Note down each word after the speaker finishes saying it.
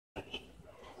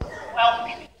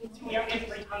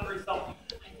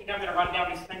I'm gonna run down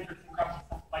these fingers and grab some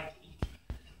stuff like to eat.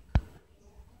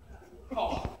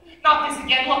 Oh, not this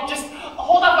again. Look, just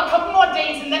hold up a couple more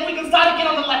days and then we can start again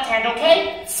on the left hand,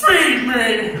 okay? Feed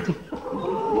me!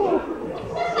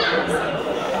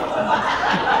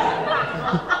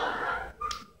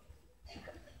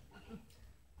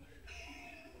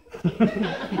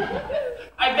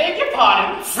 I beg your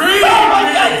pardon. Feed me! Oh my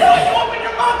God, you open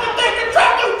your mouth and take a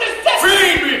trap, you just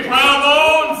feed me,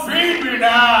 Krelbown! Feed me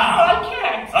now! I can't.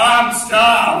 I'm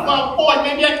starved. Oh boy,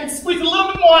 maybe I can squeeze a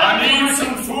little bit more. I need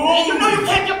some food. You know you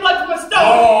can't get blood from a stone.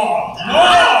 Oh, no!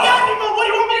 What do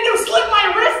you want me to do? Slit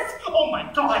my wrist? Oh my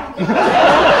God.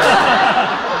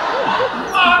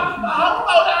 How about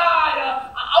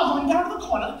I'll run down to the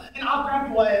corner and I'll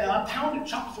grab you a pound of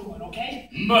chopped suey, okay?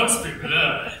 Must be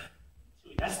blood.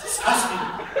 That's disgusting.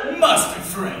 Must be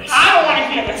fresh. I don't want to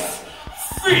hear this.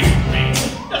 Feed me.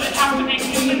 Does it have to be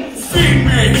human? Feed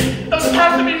me. Does it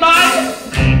have to be mine?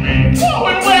 Feed me. Oh,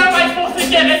 and where am I supposed to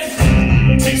get it?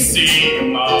 Feed me,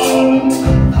 Seymour.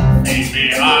 Feed me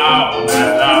all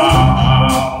night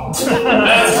long.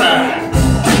 That's right.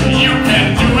 You can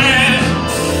do it.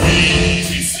 Feed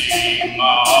me,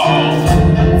 Seymour.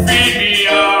 Feed me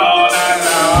all night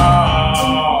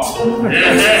long. Yeah.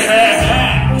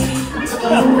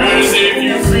 Cause if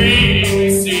you feed me,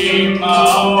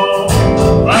 Seymour,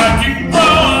 I can grow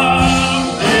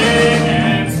up big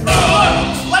and strong.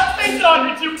 Let's face it,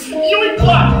 Audrey, you eat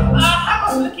blood. How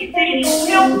much to keep feeding you?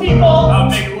 Kill people. I'll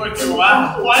make it worth your while.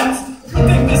 What? You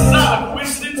think this is not a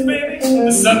coincidence, baby?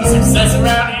 The sudden success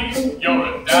around here? Your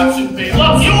adoption, baby.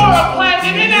 Look, you are a planned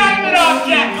and inanimate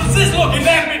object. Does this look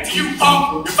inanimate to you,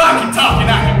 punk? If I can talk and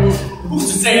I can move, who's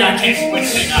to say I can't do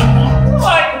anything I want?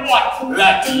 Like what?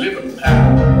 Like the liver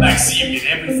power. Like see you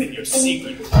get everything your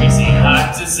secret crazy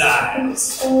heart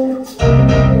desires. Nothing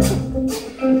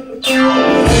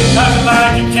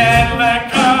like a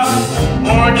Cadillac car,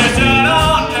 or get down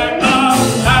on that car.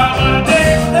 How about a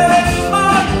day that is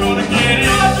mine? You're gonna get it.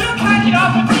 You can't get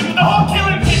off with me with the whole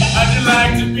killing people. I'd just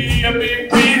like to be a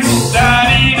big wheel,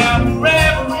 dining out for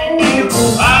every meal.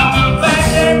 I'm the black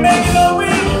and making a wheel.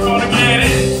 You're gonna get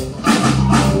it.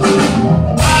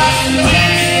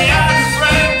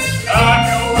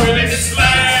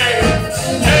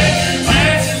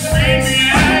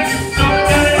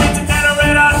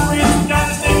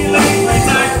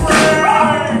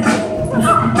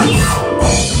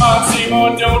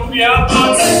 Don't be out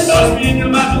bucks. Toss me in your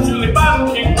mouth and Julie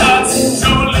Bible King nuts. So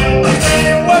let me tell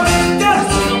you what you got.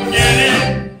 You don't get it.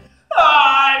 I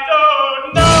don't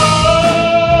know.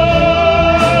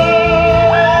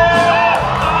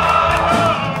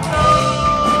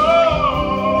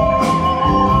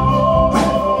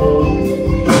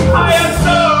 I am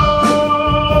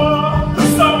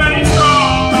so many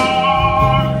strong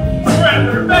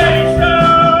reservations.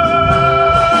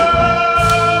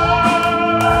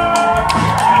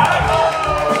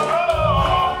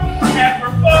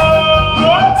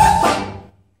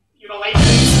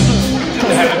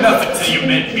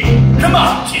 Come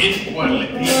on, kid. What'll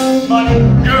it be? Money?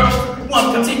 Girl?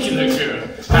 One particular girl.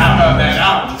 How about that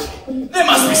Audrey? There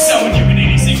must be someone you can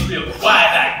anything real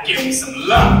quiet that give me some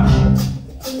love.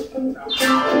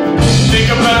 Think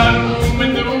about room in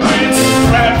the winds,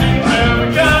 wrapped in every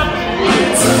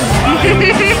confidence.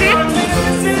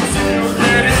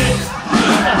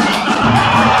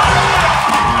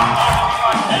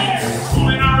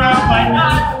 Fooling around like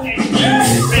that.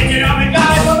 Making all the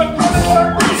guys on the corner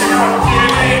work.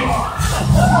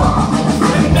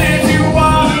 And if you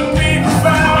want to be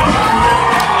found,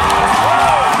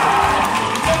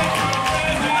 take your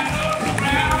friends and look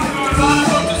around. Cause I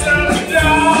don't deserve to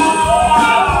die.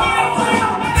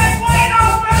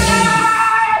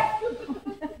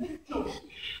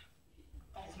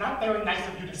 That's not very nice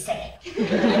of you to say.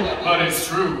 But it's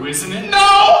true, isn't it? No!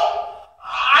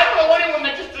 I don't know anyone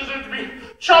that just deserves to be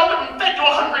chopped up and fed to a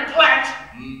hungry plant.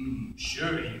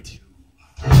 Sure you do.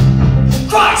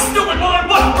 Cry, stupid woman!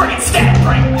 What a friggin' stab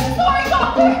brain! I'm sorry,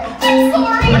 Doctor. I'm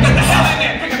sorry. Now get the hell in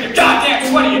there and pick up your goddamn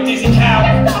sweater, you dizzy cow!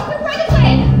 Yes, Doctor, right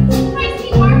away. Hi,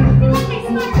 Seymour. You left my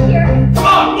sweater here. Come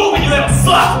on, move it, you little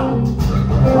slut!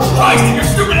 Christ, if your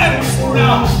stupid head was screwed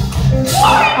out!